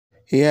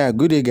Yeah,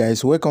 good day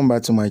guys. Welcome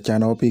back to my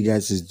channel. Hope you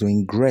guys is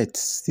doing great.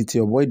 It's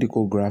your boy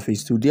Diko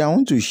Graphics. Today I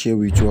want to share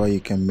with you how you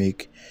can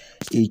make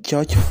a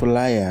church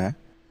flyer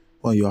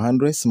on your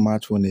Android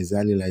smartphone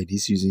exactly like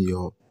this using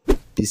your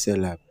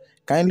Pixellab.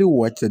 Kindly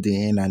watch to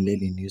the end and learn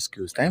the new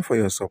skills. Time for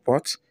your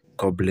support.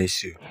 God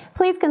bless you.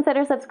 Please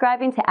consider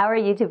subscribing to our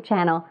YouTube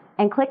channel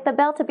and click the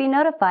bell to be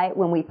notified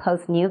when we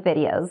post new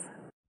videos.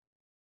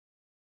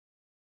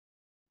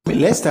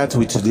 Let's start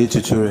with today's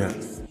tutorial.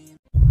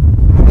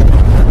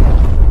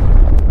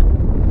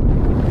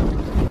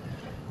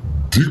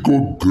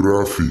 Diko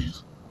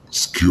Graphics,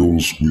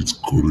 skills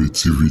with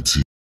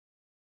creativity.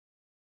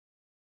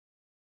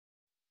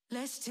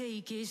 Let's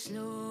take it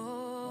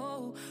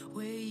slow.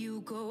 Where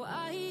you go,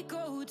 I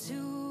go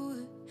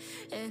too.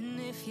 And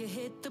if you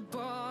hit the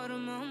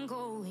bottom, I'm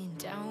going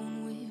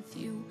down with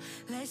you.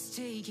 Let's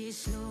take it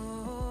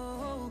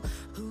slow.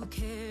 Who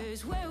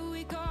cares where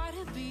we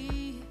gotta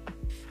be?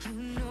 You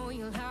know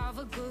you'll have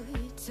a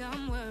good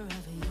time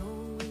wherever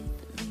you're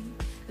with me.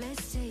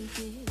 Let's take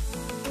it.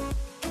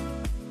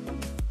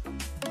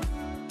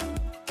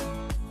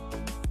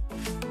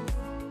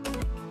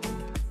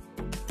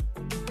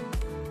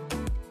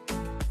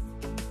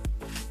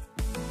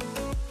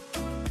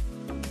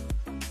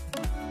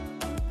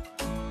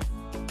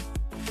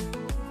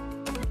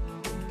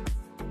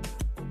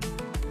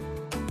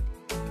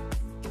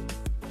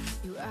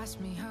 Ask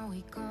me how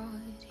we got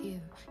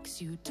here, 'cause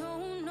you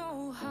don't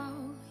know how.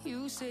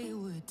 You say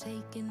we're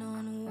taking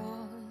on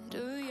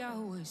water, yeah,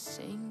 we're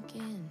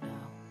sinking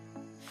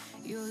now.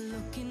 You're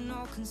looking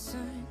all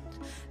concerned,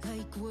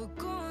 like we're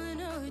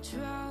gonna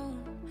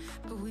drown.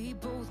 But we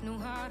both know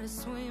how to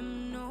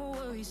swim, no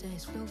worries,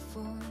 let's float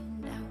for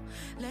now.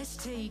 Let's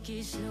take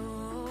it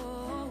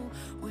slow.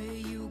 Where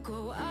you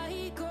go,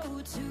 I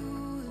go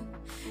too.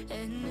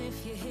 And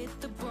if you hit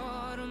the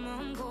bottom,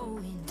 I'm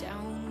going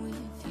down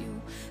with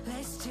you.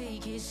 Let's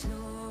take it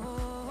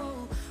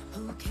slow.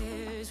 Who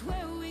cares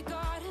where we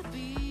gotta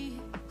be?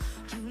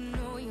 You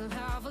know you'll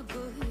have a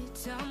good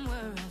time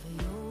wherever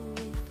you're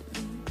with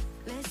me.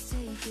 Let's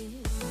take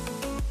it.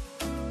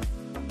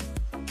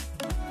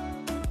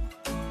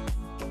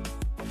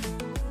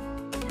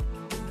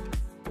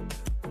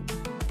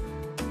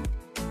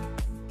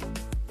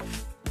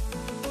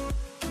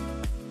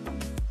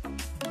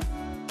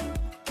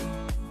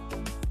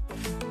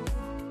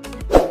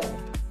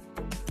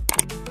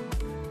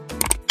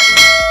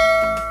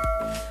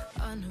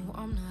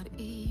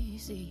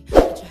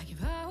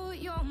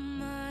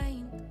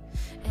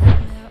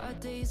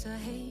 I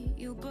hate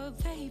you,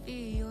 but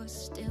baby, you're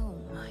still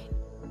mine.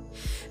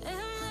 And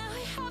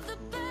we have the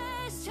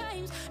best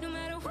times, no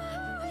matter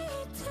what we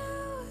do.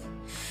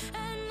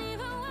 And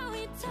even when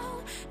we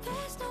don't,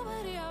 there's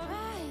nobody I'd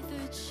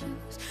rather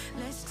choose.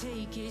 Let's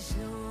take it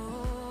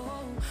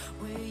slow.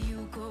 Where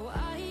you go,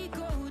 I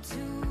go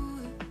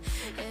too.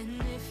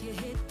 And if you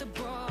hit the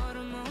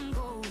bottom, I'm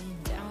going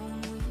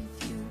down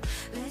with you.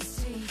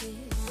 Let's take it.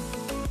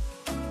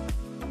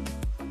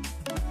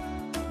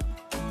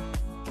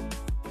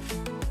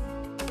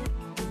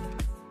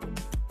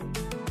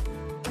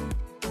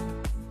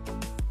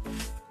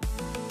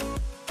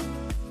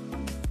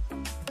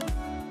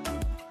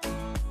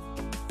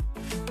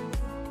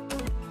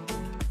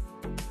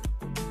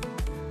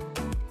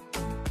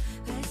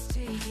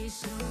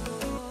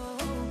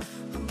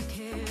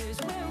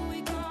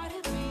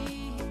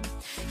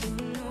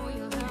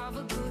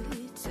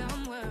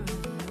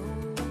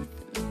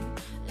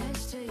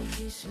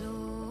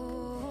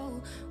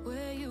 Slow,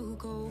 where you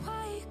go,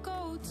 I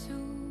go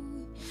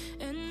too.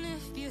 And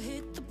if you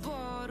hit the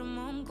bottom,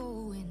 I'm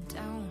going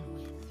down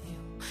with you.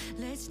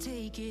 Let's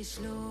take it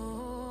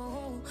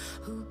slow.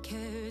 Who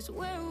cares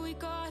where we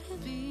gotta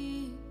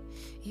be?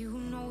 You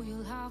know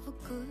you'll have a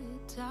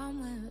good time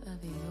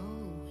wherever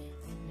you're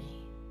with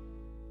me.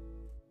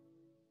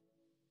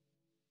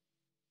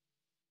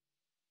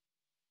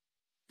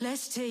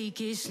 Let's take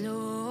it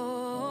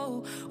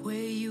slow. Where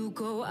you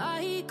go,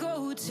 I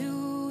go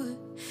too.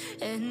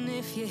 And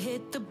if you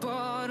hit the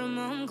bottom,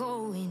 I'm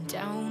going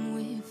down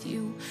with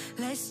you.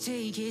 Let's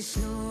take it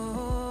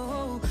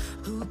slow.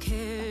 Who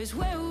cares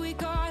where we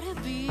gotta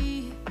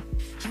be?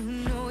 You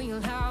know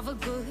you'll have a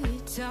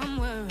good time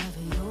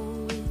wherever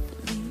you're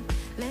with me.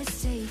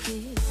 Let's take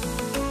it.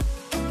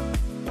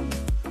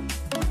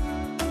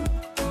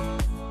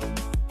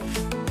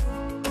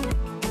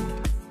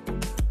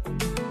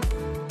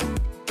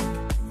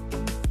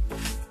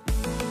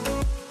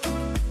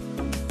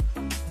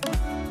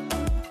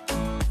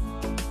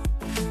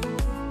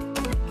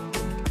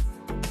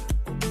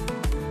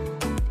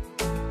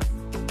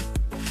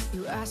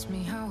 Ask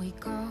me how we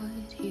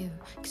got here,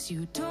 'cause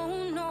you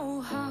don't know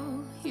how.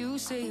 You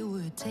say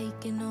we're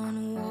taking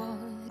on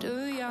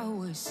water, yeah,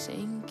 we're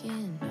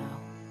sinking now.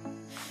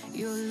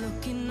 You're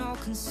looking all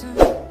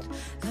concerned,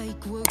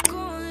 like we're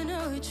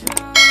gonna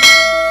drown.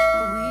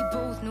 But we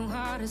both know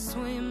how to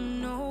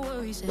swim, no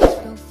worries, let's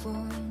float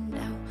for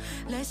now.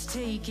 Let's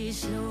take it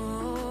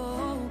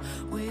slow.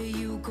 Where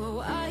you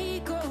go,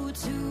 I go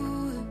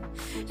too.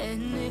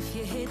 And if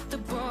you hit the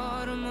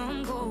bottom,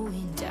 I'm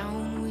going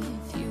down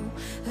with you.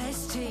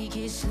 Let's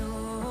take it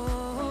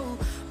slow.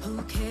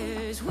 Who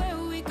cares where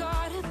we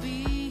gotta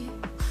be?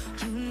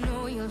 You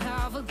know you'll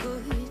have a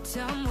good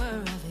time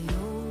wherever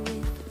you're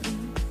with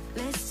me.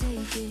 Let's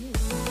take it.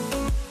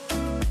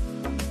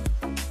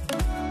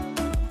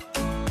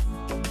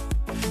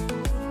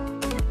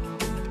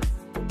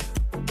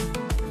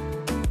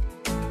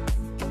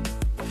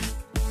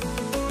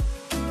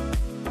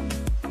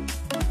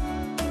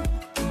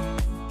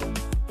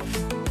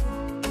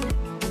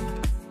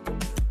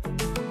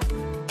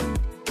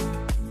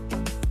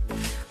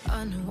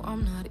 I know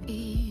I'm not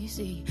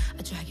easy.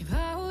 I drag you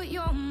out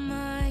your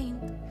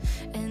mind,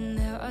 and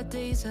there are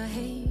days I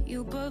hate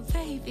you, but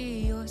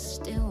baby, you're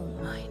still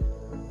mine.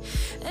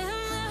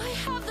 And we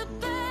have the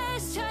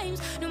best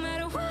times, no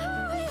matter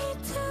what we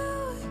do.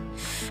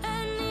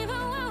 And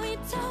even when we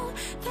don't,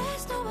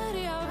 there's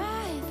nobody I'd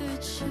rather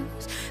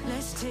choose.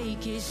 Let's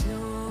take it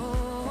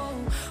slow.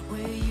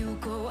 Where you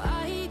go,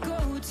 I go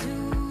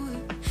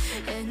too.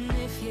 And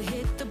if you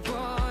hit the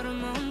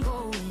bottom, I'm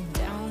going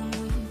down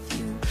with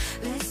you.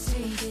 Let's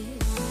take it.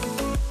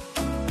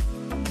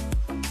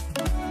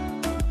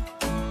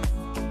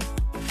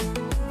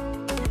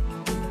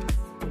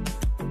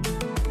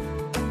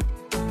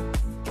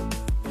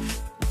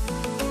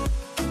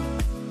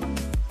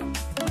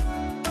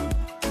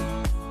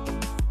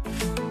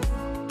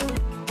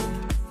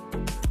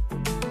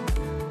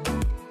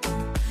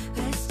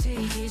 Let's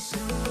take it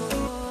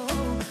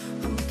slow.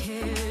 Who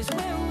cares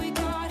where we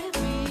gotta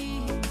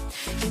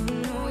be? You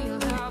know you'll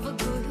have a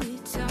good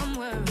time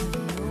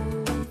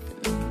wherever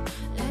you're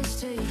with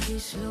me. Let's take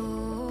it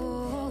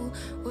slow.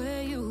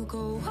 Where you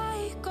go,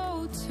 I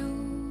go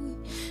too.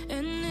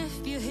 And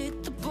if you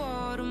hit the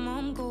bottom,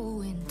 I'm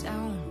going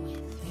down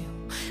with you.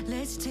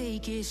 Let's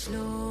take it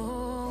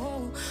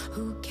slow.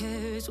 Who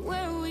cares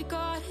where we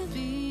gotta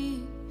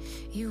be?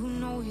 You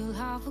know you'll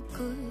have a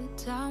good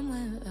time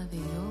wherever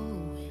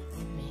you're with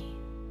me.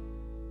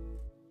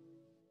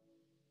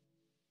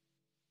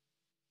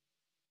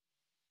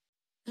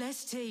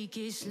 Let's take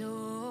it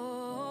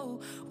slow.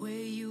 Where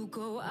you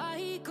go,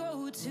 I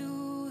go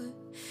too.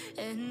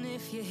 And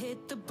if you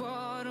hit the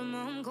bottom,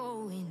 I'm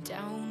going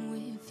down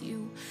with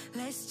you.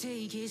 Let's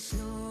take it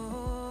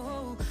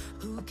slow.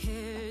 Who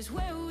cares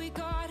where we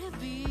gotta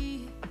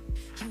be?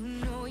 You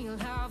know you'll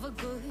have a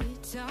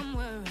good time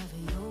wherever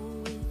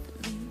you're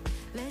with me.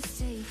 Let's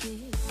take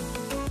it.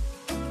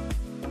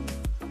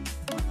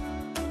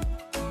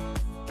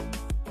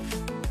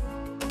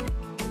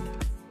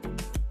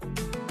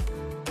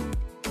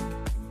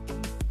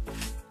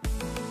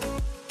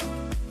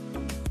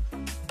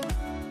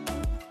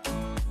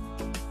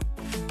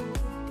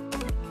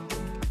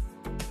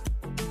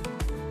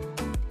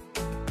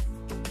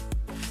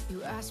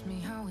 You ask me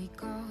how we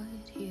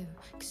got here,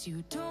 'cause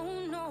you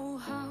don't know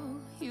how.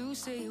 You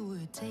say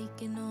we're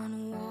taking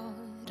on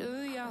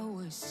water, yeah,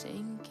 we're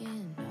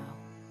sinking now.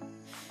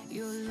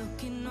 You're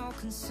looking all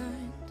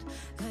concerned,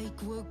 like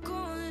we're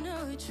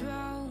gonna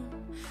drown.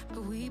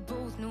 But we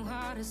both know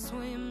how to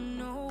swim,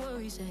 no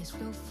worries, let's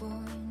flow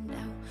for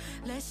now.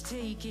 Let's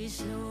take it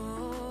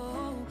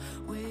slow.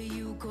 Where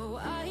you go,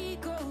 I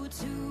go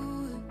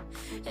too.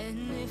 And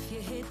if you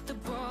hit the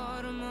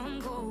bottom, I'm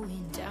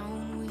going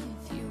down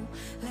with you.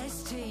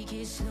 Let's take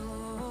it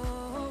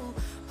slow.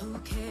 Who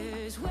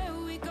cares where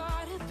we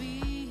gotta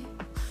be?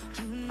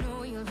 You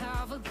know you'll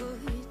have a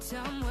good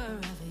time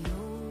wherever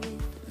you're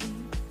with me.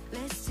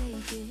 Let's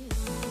take it.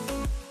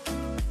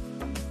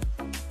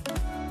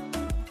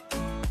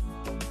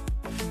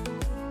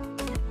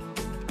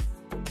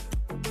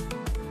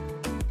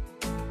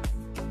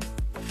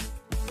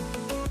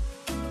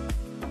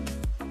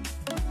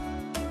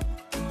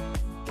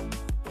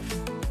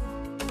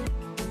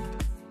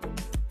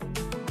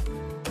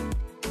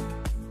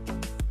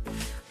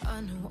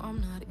 I know I'm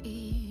not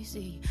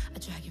easy. I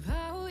drag you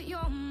out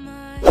your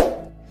mind,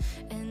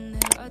 and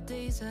there are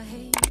days I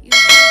hate you,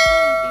 but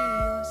baby,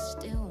 you're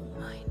still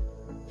mine.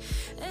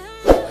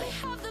 And we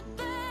have the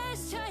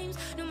best times,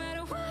 no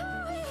matter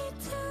what we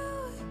do.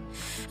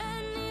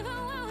 And even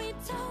when we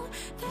don't,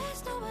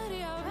 there's nobody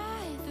I'd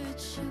rather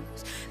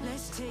choose.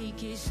 Let's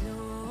take it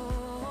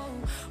slow.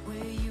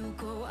 Where you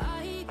go,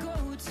 I go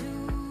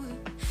too.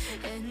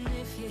 And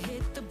if you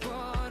hit the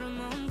bottom,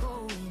 I'm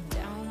going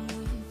down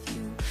with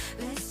you.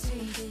 Let's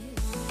take it.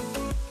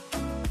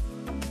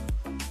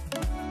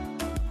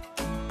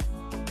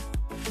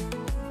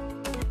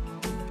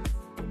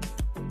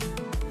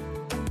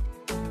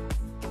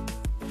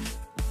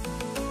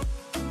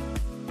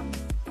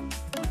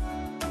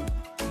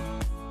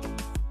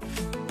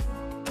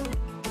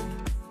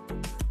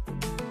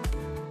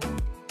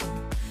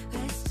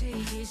 Let's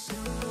take it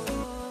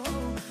slow.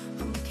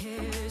 Who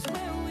cares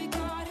where we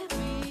gotta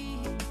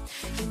be?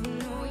 You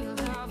know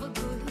you'll have a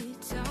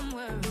good time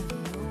wherever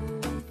you're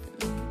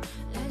with me.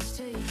 Let's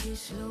take it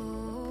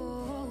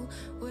slow.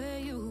 Where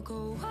you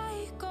go,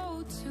 I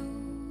go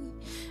too.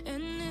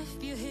 And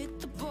if you hit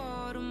the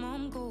bottom,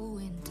 I'm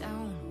going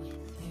down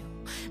with you.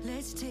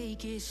 Let's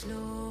take it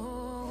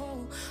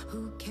slow.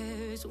 Who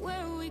cares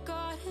where we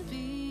gotta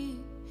be?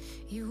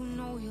 You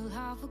know you'll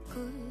have a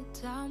good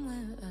time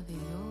wherever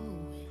you're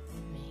with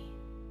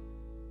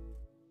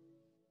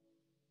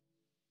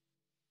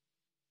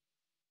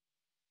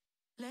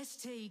Let's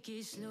take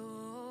it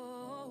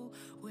slow.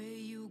 Where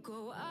you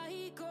go,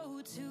 I go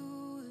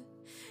too.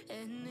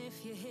 And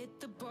if you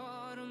hit the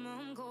bottom,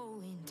 I'm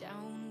going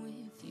down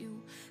with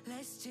you.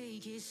 Let's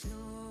take it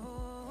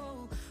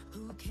slow.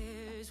 Who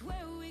cares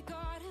where we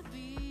gotta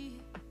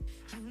be?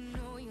 You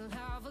know you'll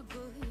have a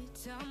good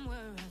time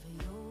wherever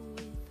you're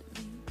with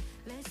me.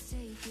 Let's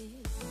take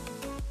it.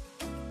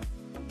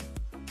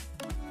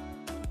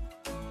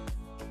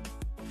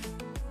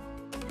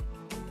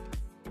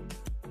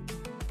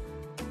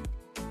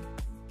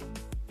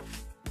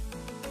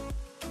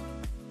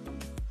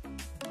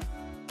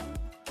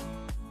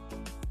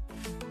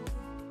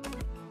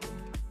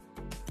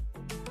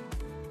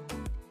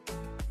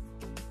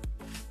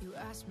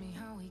 Ask me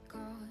how we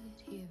got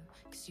here,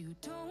 'cause you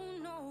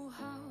don't know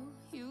how.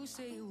 You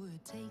say we're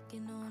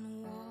taking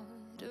on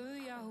water,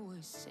 yeah,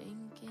 we're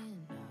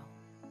sinking now.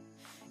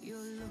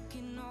 You're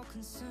looking all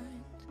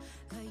concerned,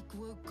 like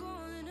we're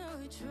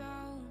gonna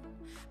drown.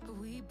 But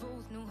we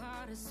both know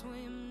how to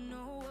swim,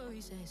 no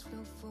worries, let's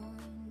flow for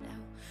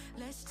now.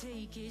 Let's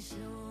take it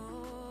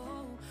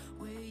slow.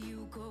 Where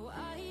you go,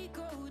 I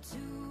go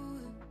too.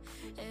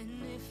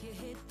 And if you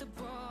hit the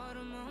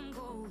bottom, I'm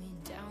going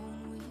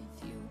down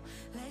with you.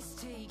 Let's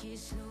take it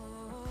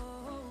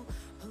slow.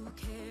 Who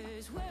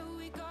cares where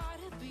we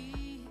gotta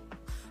be?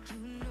 You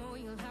know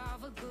you'll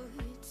have a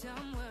good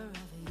time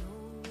wherever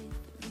you're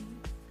with me.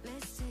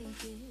 Let's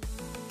take it.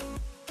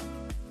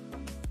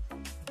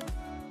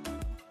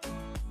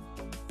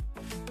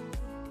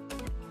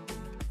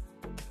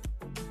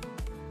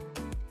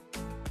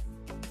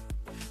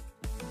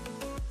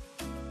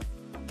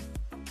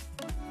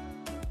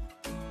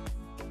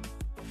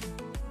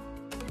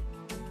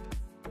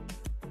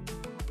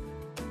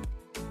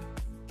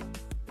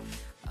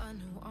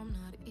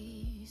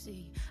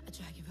 I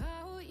drag you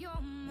out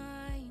your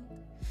mind,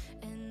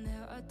 and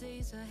there are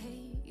days I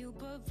hate you,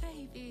 but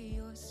baby,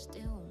 you're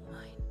still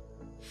mine.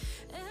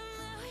 And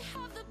now we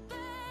have the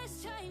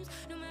best times,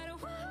 no matter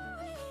what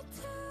we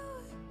do.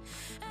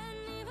 And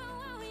even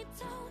when we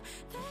don't,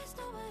 there's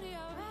nobody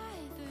I'd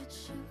rather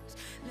choose.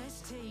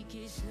 Let's take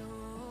it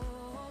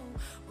slow.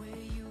 Where